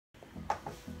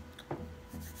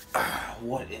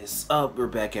What is up? We're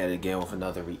back at it again with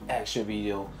another reaction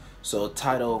video. So the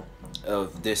title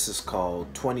of this is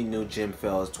called 20 New Gym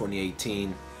Fails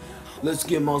 2018. Let's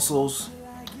get muscles.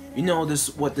 You know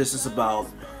what this is about.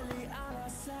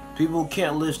 People who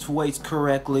can't lift weights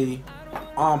correctly,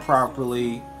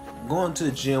 properly, going to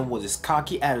the gym with this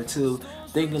cocky attitude,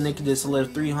 thinking they can just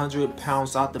lift 300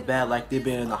 pounds out the bat like they've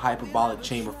been in the hyperbolic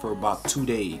chamber for about 2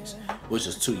 days, which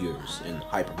is 2 years in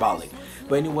hyperbolic.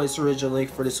 But anyways, the original link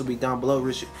for this will be down below. I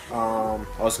was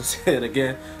gonna say it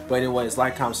again, but anyways,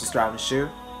 like, comment, subscribe, and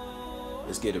share.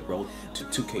 Let's get it, bro. To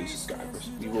 2K subscribers.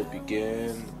 We will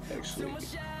begin actually.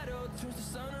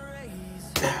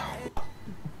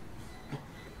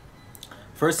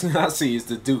 First thing I see is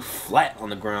the dude flat on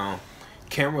the ground.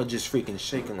 Camera just freaking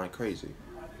shaking like crazy.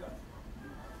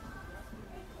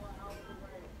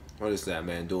 What is that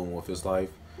man doing with his life?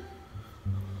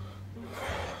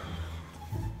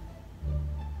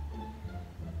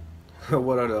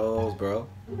 What are those, bro?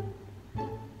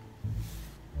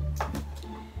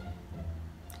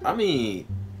 I mean,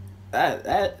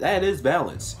 that is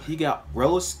balance. He got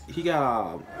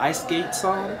ice skates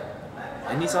on,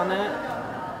 and he's on that.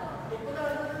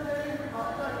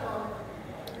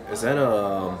 Is that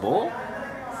a bull?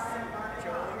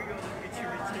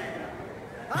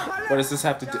 What does this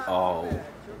have to do? Oh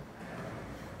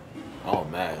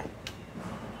man.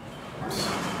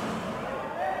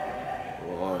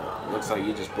 Well, looks like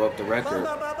you just broke the record.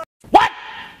 What?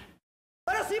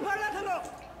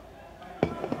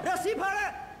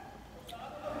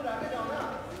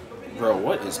 Bro,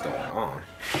 what is going on?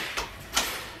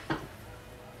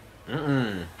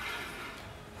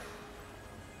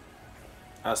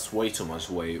 That's way too much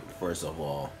weight, first of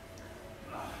all.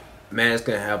 Man's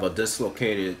gonna have a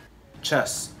dislocated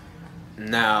chest.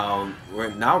 Now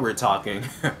we're talking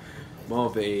more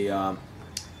of a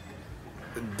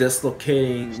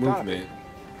dislocating movement.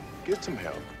 Get some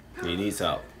help. He needs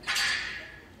help.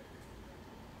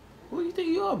 What do you think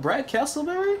you are, Brad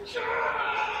Castleberry?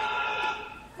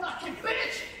 Fucking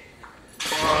bitch!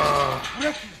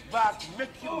 Ricky's back,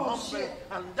 make you humble,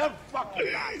 and then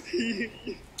fucking life.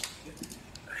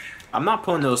 I'm not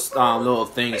putting those little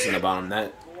things in the bottom.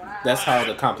 That's how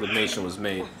the compilation was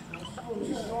made.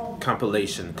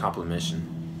 Compilation.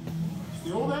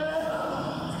 You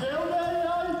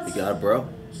got it, bro.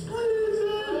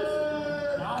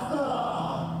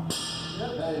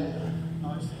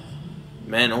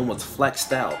 Man almost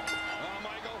flexed out.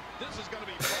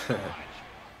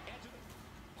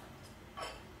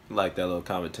 Like that little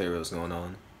commentary was going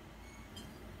on.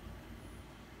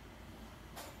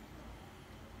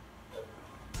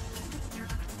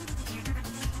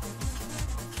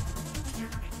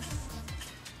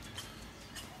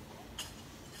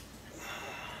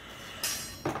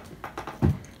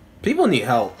 People need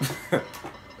help,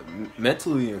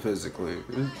 mentally and physically.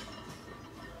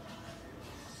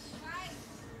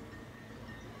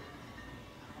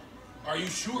 Are you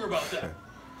sure about that?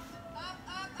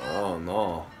 Oh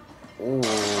no. Ooh.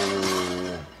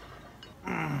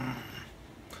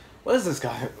 What is this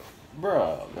guy?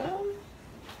 Bruh, man.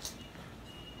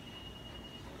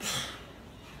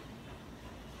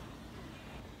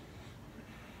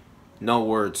 No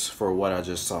words for what I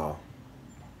just saw.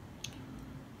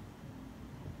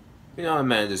 You know,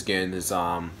 man, just getting his the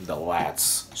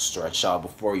lats stretched out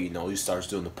before you know he starts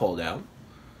doing the pull down.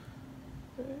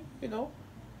 You know,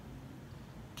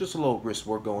 just a little wrist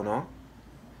work going on.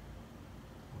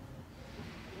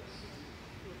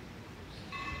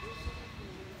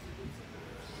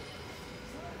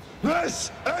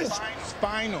 This is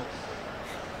spinal.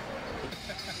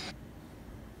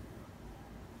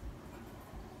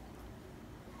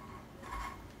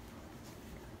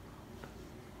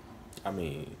 I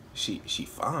mean, she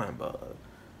fine, but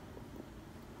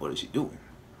what is she doing?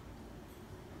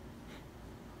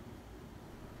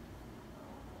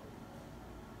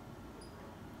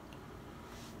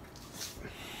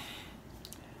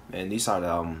 Man, these are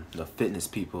the fitness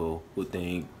people who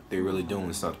think they're really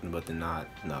doing something, but they're not.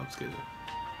 No, I'm just kidding.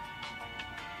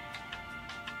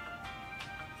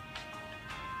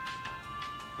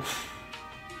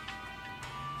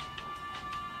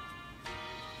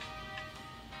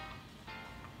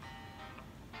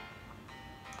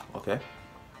 Okay.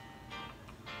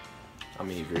 I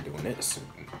mean, if you're doing this,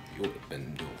 you would have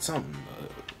been doing something,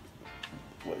 but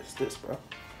what is this, bro?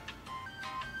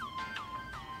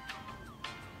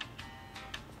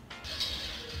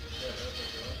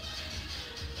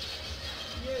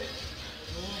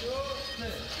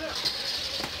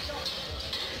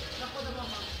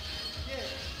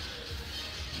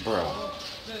 Bro.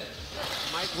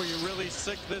 Mike, were you really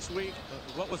sick this week?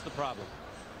 What was the problem?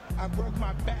 I broke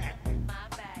my back.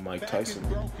 Mike Back Tyson. is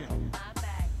broken.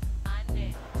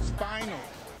 Spinal.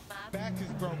 Back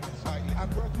is broken slightly. I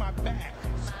broke my back.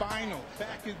 Spinal.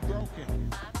 Back is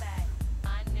broken.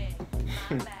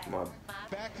 My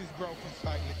Back is broken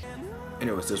slightly.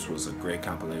 Anyways, this was a great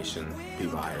compilation.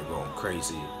 People out here going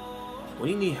crazy. When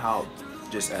you need help,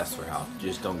 just ask for help.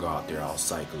 Just don't go out there all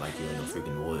psycho like you're in the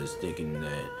freaking woods thinking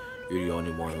that you're the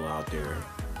only one who out there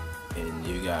and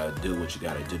you gotta do what you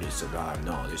gotta do to survive.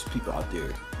 No, there's people out there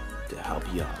to help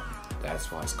you out.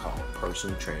 That's why it's called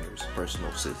personal trainers, personal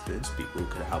assistants, people who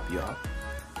can help you out.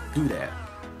 Do that.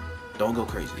 Don't go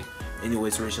crazy.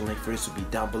 Anyways, the original link for this will be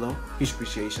down below. Huge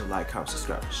appreciation, like, comment,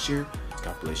 subscribe, share. This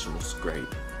compilation was great.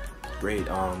 Great,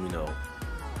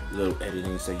 little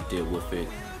editings that you did with it.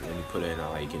 And then you put in,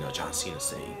 like, John Cena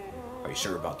saying, "Are you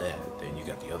sure about that?" Then you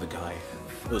got the other guy.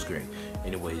 It was great.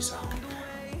 Anyways,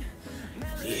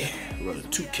 yeah, we're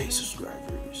at 2K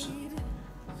subscribers.